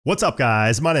What's up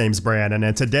guys, my name's Brandon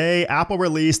and today Apple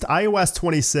released iOS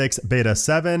 26 Beta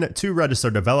 7 to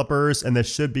registered developers, and this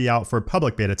should be out for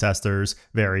public beta testers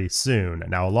very soon.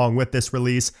 Now along with this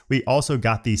release, we also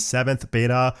got the 7th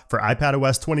beta for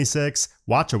iPadOS 26,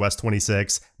 watchOS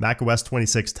 26, macOS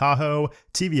 26 Tahoe,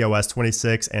 tvOS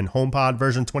 26, and HomePod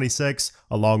version 26,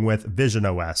 along with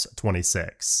visionOS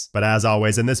 26. But as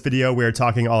always in this video, we're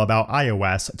talking all about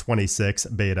iOS 26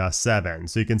 Beta 7.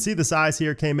 So you can see the size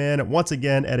here came in once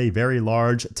again at a very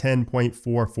large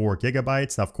 10.44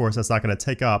 gigabytes. Now, of course, that's not going to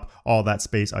take up all that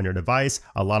space on your device.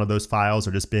 A lot of those files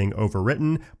are just being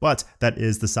overwritten, but that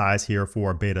is the size here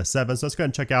for Beta 7. So let's go ahead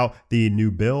and check out the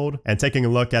new build. And taking a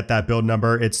look at that build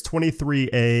number, it's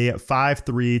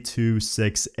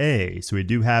 23A5326A. So we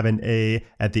do have an A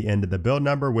at the end of the build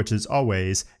number, which is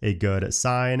always a good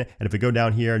sign. And if we go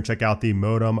down here and check out the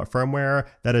modem firmware,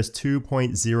 that is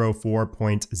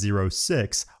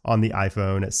 2.04.06 on the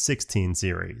iPhone 16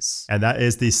 series. And that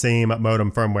is the same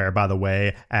modem firmware, by the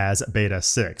way, as Beta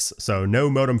 6. So no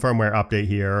modem firmware update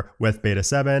here with Beta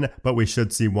 7, but we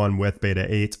should see one with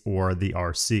Beta 8 or the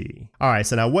RC. All right,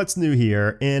 so now what's new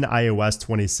here in iOS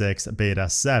 26 Beta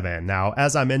 7? Now,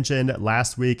 as I mentioned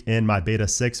last week in my Beta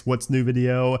 6 What's New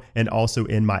video, and also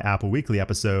in my Apple Weekly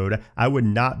episode, I would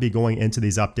not be going into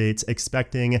these updates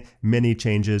expecting many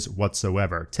changes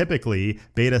whatsoever. Typically,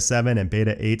 Beta 7 and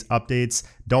Beta 8 updates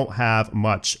don't have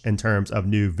much in terms of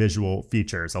new visual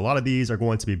features. A lot of these are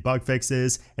going to be bug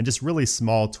fixes and just really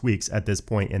small tweaks at this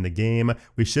point in the game.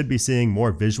 We should be seeing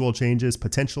more visual changes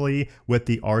potentially with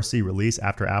the RC release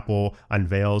after Apple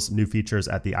unveils new features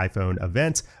at the iPhone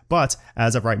event. But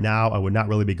as of right now, I would not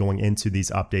really be going into these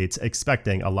updates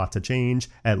expecting a lot to change,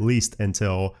 at least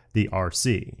until the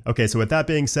RC. Okay, so with that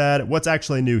being said, what's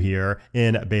actually new here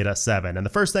in Beta 7? And the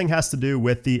first thing has to do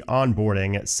with the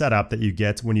onboarding setup that you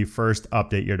get when you first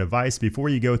update your device. Before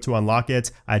you go to unlock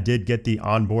it, I did get the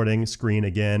onboarding screen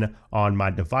again on my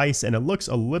device, and it looks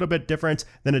a little bit different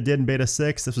than it did in Beta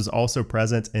 6. This was also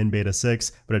present in Beta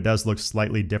 6, but it does look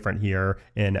slightly different here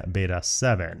in Beta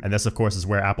 7. And this, of course, is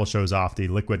where Apple shows off the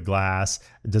liquid glass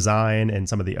design and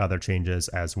some of the other changes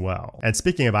as well. And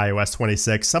speaking of iOS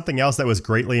 26, something else that was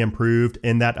greatly improved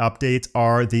in that update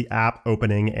are the app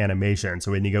opening animation. So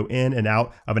when you go in and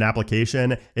out of an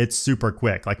application, it's super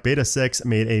quick. Like Beta 6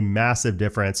 made a massive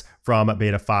difference from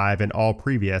Beta 5 and all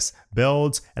previous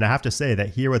builds. And I have to say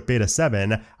that here with Beta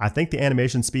 7, I think the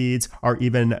animation speeds are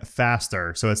even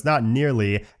faster. So it's not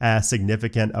nearly as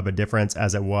significant of a difference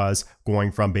as it was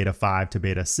going from Beta 5 to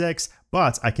Beta 6.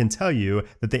 But I can tell you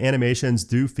that the animations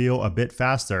do feel a bit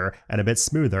faster and a bit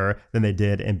smoother than they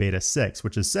did in Beta 6,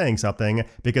 which is saying something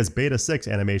because Beta 6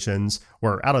 animations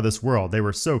were out of this world. They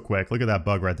were so quick. Look at that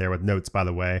bug right there with notes, by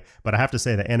the way. But I have to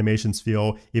say the animations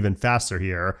feel even faster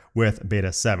here with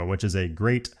Beta 7, which is a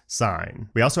great sign.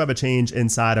 We also have a change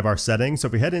inside of our settings. So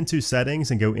if we head into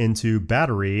settings and go into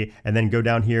battery and then go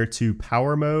down here to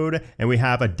power mode and we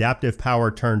have adaptive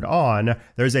power turned on,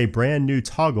 there's a brand new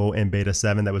toggle in Beta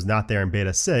 7 that was not there in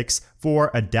Beta 6 for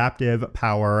adaptive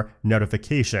power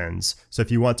notifications. So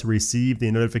if you want to receive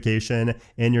the notification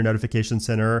in your notification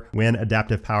center when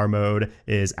adaptive power mode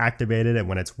is activated and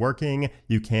when it's working,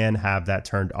 you can have that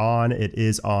turned on. It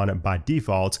is on by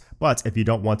default, but if you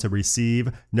don't want to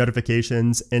receive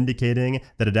notifications indicating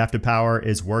that adaptive power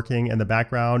is working in the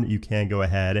background, you can go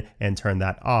ahead and turn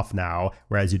that off now,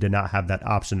 whereas you did not have that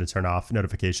option to turn off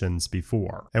notifications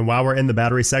before. And while we're in the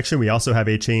battery section, we also have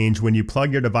a change when you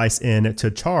plug your device in to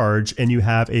charge and you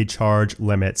have a charge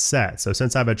limit set. So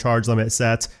since I have a charge limit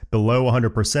set below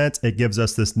 100%, it gives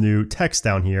us this new text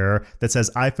down here that says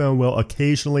iPhone will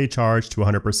occasionally charge to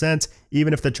 100%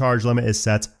 even if the charge limit is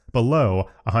set below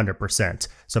 100%.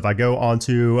 So if I go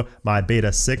onto my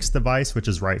Beta 6 device, which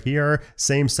is right here,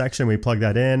 same section, we plug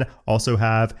that in, also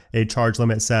have a charge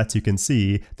limit set. You can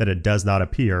see that it does not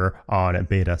appear on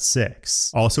Beta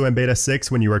 6. Also in Beta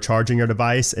 6, when you are charging your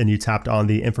device and you tapped on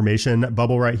the information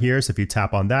bubble right here, so if you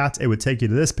tap on that, it would take you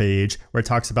to this page where it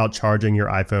talks about charging your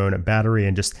iPhone battery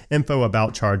and just info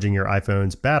about charging your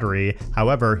iPhone's battery.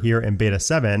 However, here in Beta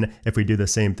 7, if we do the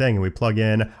same thing and we plug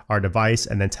in our device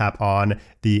and then tap on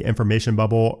the information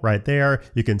bubble right there,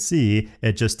 you can see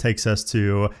it just takes us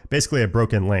to basically a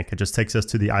broken link. It just takes us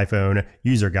to the iPhone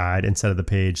user guide instead of the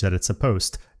page that it's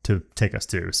supposed to take us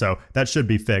to. So that should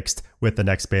be fixed with the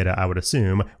next beta, I would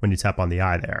assume, when you tap on the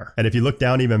eye there. And if you look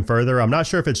down even further, I'm not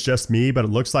sure if it's just me, but it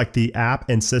looks like the app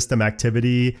and system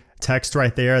activity text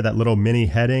right there, that little mini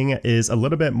heading, is a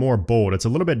little bit more bold. It's a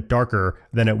little bit darker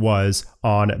than it was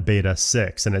on beta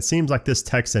 6. And it seems like this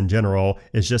text in general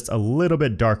is just a little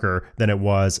bit darker than it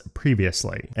was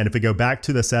previously. And if we go back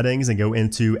to the settings and go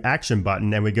into action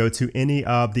button and we go to any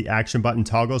of the action button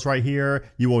toggles right here,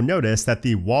 you will notice that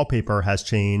the wallpaper has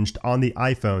changed on the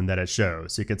iPhone that it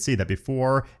shows. So you can see that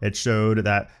before it showed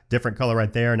that different color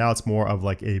right there. Now it's more of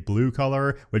like a blue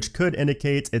color, which could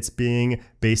indicate it's being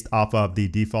based off of the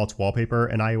default wallpaper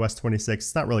in iOS 26.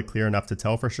 It's not really clear enough to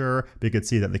tell for sure, but you can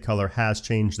see that the color has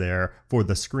changed there for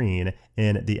the screen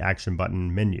in the action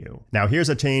button menu. Now here's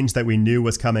a change that we knew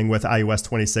was coming with iOS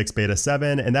 26 beta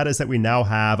 7, and that is that we now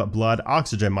have blood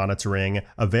oxygen monitoring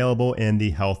available in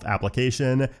the health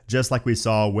application, just like we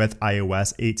saw with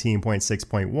iOS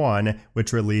 18.6.1,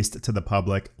 which released to the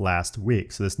public last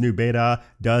week. So this new beta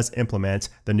does implement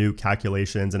the new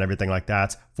calculations and everything like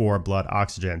that for blood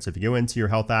oxygen. So if you go into your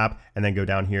health app and then go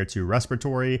down here to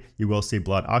respiratory, you will see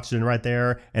blood oxygen right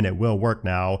there, and it will work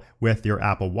now with your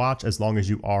Apple Watch as long as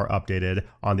you are updated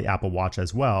on the Apple Watch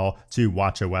as well to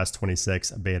watchOS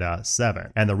 26 beta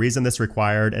 7. And the reason this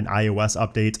required an iOS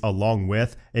update along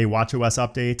with a watchOS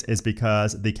update is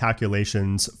because the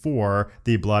calculations for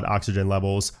the blood oxygen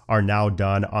levels are now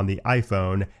done on the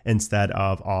iPhone instead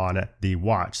of on the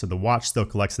watch. So the watch still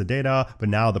collects the data, but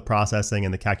now the processing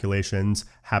and the calculations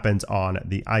happens on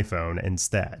the iPhone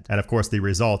instead. And of course, the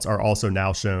results are also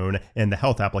now shown in the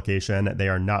health application. They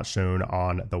are not shown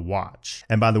on the watch.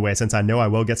 And by the way, since I know I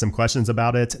will get some questions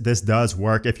about it, this does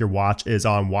work if your watch is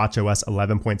on watchOS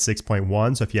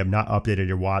 11.6.1. So if you have not updated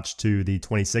your watch to the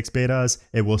 26 betas,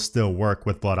 it will still work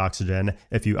with blood oxygen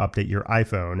if you update your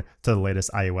iPhone to the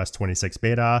latest iOS 26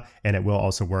 beta. And it will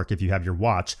also work if you have your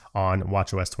watch on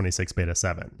watchOS 26 beta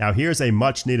 7. Now here's a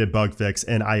much needed bug fix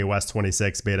in iOS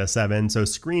 26 beta 7. So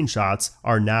screenshots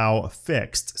are now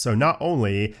fixed. So not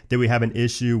only did we have an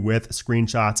issue with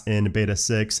screenshots in beta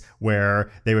 6 where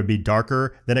they would be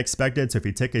darker than expected. So if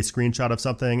you take a screenshot of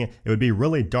something, it would be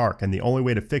really dark. And the only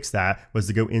way to fix that was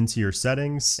to go into your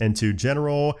settings, into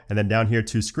general, and then down here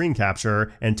to screen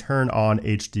capture and turn on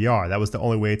HDR. That was the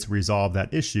only way to resolve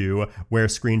that issue where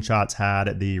screenshots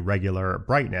had the regular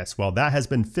brightness. Well, that has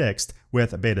been fixed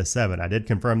with beta 7. I did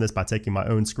confirm this by taking my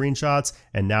own screenshots,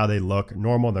 and now they look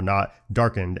normal. They're not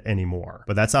darkened anymore.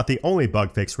 But that's not the only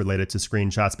bug fix related to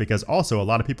screenshots, because also a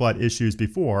lot of people had issues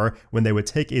before when they would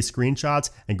take a screenshot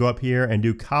and go up here and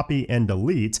do copy and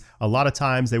delete. A lot of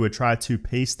times they would try to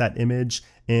paste that image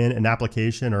in an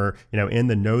application or, in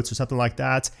the notes or something like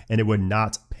that, and it would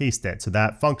not paste it. So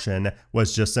that function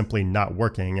was just simply not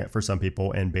working for some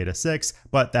people in beta 6,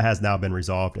 but that has now been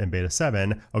resolved in beta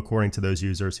 7, according to those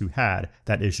users who had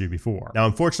that issue before. Now,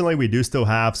 unfortunately, we do still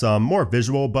have some more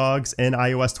visual bugs in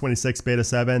iOS 26 beta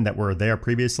 7 that were there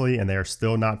previously, and they are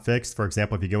still not fixed. For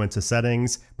example, if you go into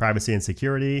settings, privacy and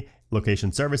security,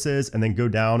 location services, and then go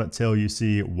down until you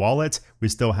see wallet, we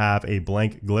still have a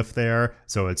blank glyph there.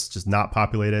 So it's just not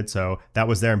populated. So that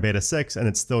was there in beta 6 and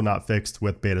it's still not fixed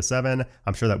with beta 7.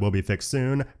 I'm sure that will be fixed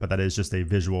soon, but that is just a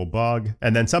visual bug.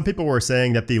 And then some people were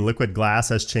saying that the liquid glass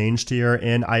has changed here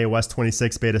in iOS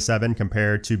 26 beta 7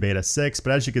 compared to beta 6.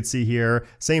 But as you can see here,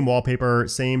 same wallpaper,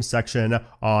 same section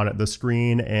on the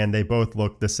screen, and they both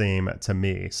look the same to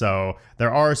me. So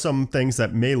there are some things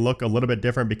that may look a little bit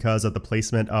different because of the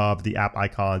placement of the app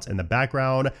icons in the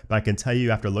background, but I can tell you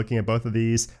after looking at both of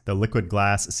these, the liquid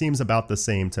glass seems about the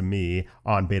same to me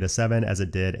on beta 7 as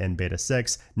it did in beta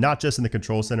 6, not just in the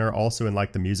control center, also in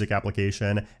like the music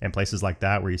application and places like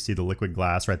that where you see the liquid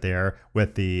glass right there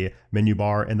with the menu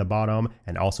bar in the bottom,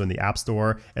 and also in the app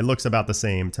store. It looks about the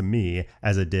same to me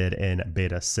as it did in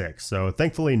beta 6. So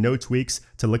thankfully no tweaks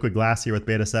to liquid glass here with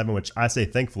beta 7, which I say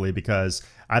thankfully because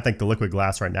I think the liquid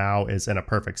glass right now is in a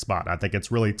perfect spot. I think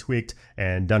it's really tweaked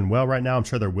and done well right now. I'm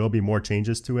sure there will be more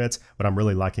changes to it, but I'm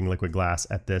really liking liquid glass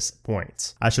at this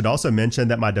point. I should also mention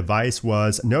that my device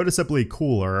was noticeably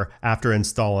cooler after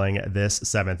installing this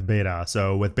 7th beta.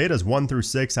 So with betas 1 through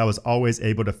 6, I was always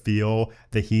able to feel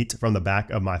the heat from the back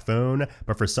of my phone,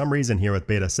 but for some reason here with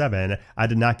beta 7, I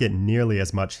did not get nearly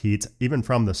as much heat even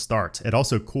from the start. It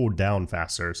also cooled down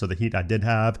faster. So the heat I did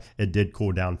have, it did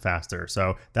cool down faster.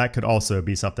 So that could also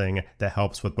be something that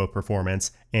helps with both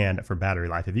performance and for battery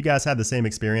life. If you guys had the same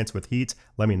experience with heat,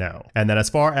 let me know. And then as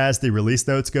far as the release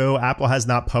notes go, Apple has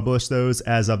not published those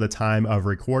as of the time of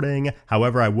recording.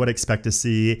 However, I would expect to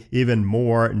see even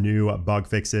more new bug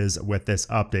fixes with this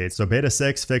update. So beta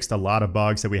 6 fixed a lot of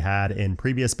bugs that we had in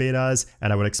previous betas,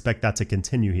 and I would expect that to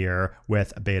continue here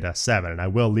with beta 7. And I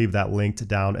will leave that linked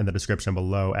down in the description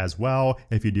below as well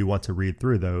if you do want to read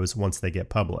through those once they get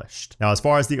published. Now, as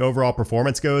far as the overall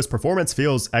performance goes, performance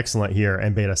feels excellent here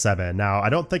in beta 7. Now, I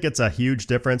don't don't think it's a huge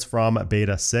difference from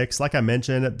beta 6. Like I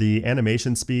mentioned, the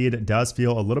animation speed does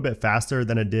feel a little bit faster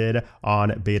than it did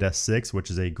on beta 6,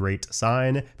 which is a great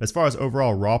sign. But as far as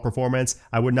overall raw performance,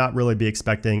 I would not really be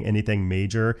expecting anything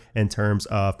major in terms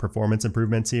of performance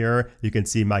improvements here. You can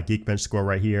see my Geekbench score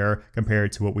right here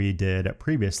compared to what we did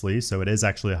previously. So it is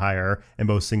actually higher in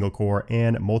both single core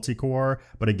and multi-core.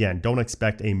 But again, don't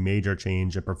expect a major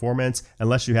change in performance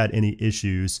unless you had any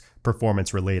issues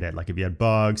performance related. Like if you had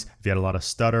bugs, if you had a lot of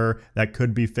stutter, that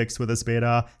could be fixed with this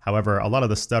beta. However, a lot of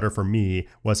the stutter for me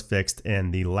was fixed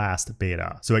in the last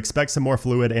beta. So expect some more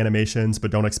fluid animations, but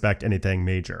don't expect anything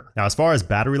major. Now, as far as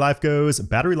battery life goes,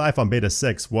 battery life on beta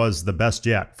 6 was the best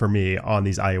yet for me on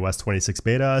these iOS 26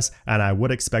 betas, and I would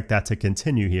expect that to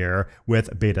continue here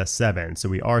with beta 7. So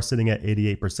we are sitting at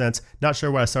 88%. Not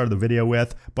sure what I started the video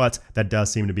with, but that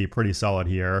does seem to be pretty solid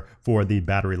here for the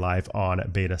battery life on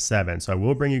beta 7. So I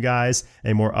will bring you guys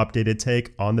a more updated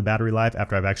take on the battery life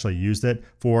after I've actually used it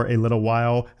for a little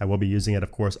while. I will be using it,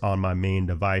 of course, on my main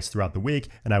device throughout the week,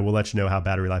 and I will let you know how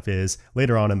battery life is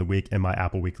later on in the week in my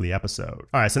Apple Weekly episode.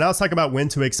 All right, so now let's talk about when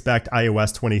to expect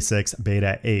iOS 26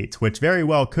 Beta 8, which very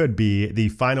well could be the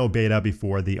final beta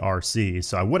before the RC.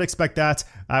 So I would expect that.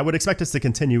 I would expect us to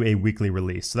continue a weekly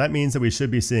release. So that means that we should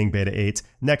be seeing Beta 8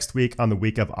 next week on the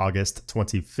week of August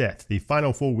 25th. The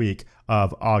final full week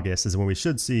of August is when we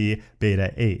should see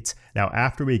Beta 8. Now,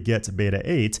 after we get to Beta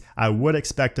 8, I would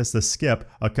expect us to skip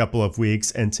a couple of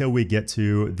weeks until we get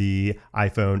to the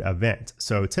iPhone event.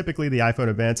 So typically the iPhone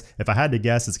event, if I had to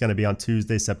guess, it's going to be on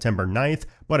Tuesday, September 9th,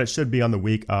 but it should be on the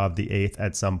week of the 8th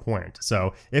at some point.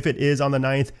 So if it is on the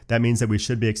 9th, that means that we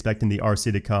should be expecting the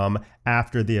RC to come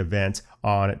after the event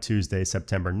on Tuesday,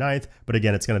 September 9th. But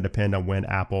again, it's going to depend on when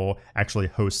Apple actually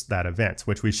hosts that event,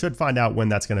 which we should find out when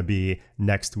that's going to be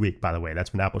next week, by the way.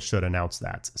 That's when Apple should announce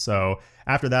that. So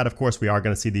after that, of course, we are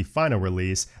going to see the final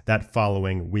release that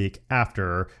following week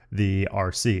after the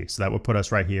RC. So that would put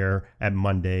us right here at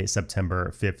Monday,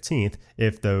 September 15th,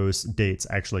 if those dates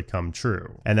actually come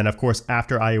true. And then, of course,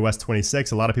 after iOS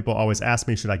 26, a lot of people always ask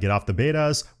me, should I get off the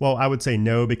betas? Well, I would say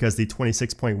no, because the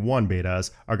 26.1 betas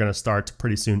are going to start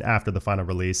pretty soon after the final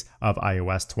release of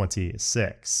iOS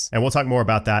 26. And we'll talk more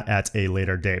about that at a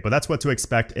later date, but that's what to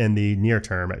expect in the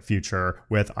near-term future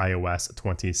with iOS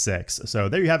 26. So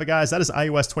there you have it, guys. That is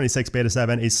iOS 26 Beta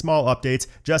 7, a small update,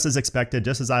 just as expected,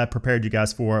 just as I prepared you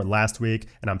guys for last week.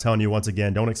 And I'm telling you once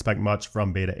again, don't expect much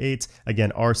from Beta 8.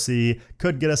 Again, RC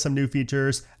could get us some new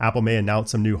features. Apple may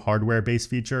announce some new hardware-based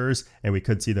features, and we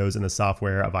could see those in the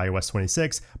software of iOS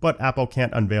 26, but Apple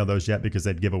can't unveil those yet because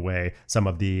they'd give away some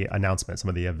of the announcements, some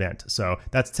of the event. So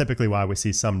that's typically why we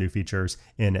see some new features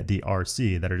in the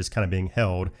RC that are just kind of being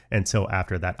held until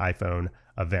after that iPhone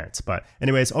event. But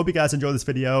anyways, I hope you guys enjoyed this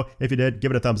video. If you did,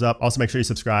 give it a thumbs up. Also, make sure you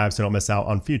subscribe so you don't miss out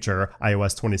on future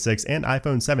iOS 26 and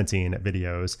iPhone 17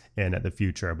 videos in the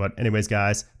future. But anyways,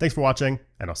 guys, thanks for watching,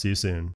 and I'll see you soon.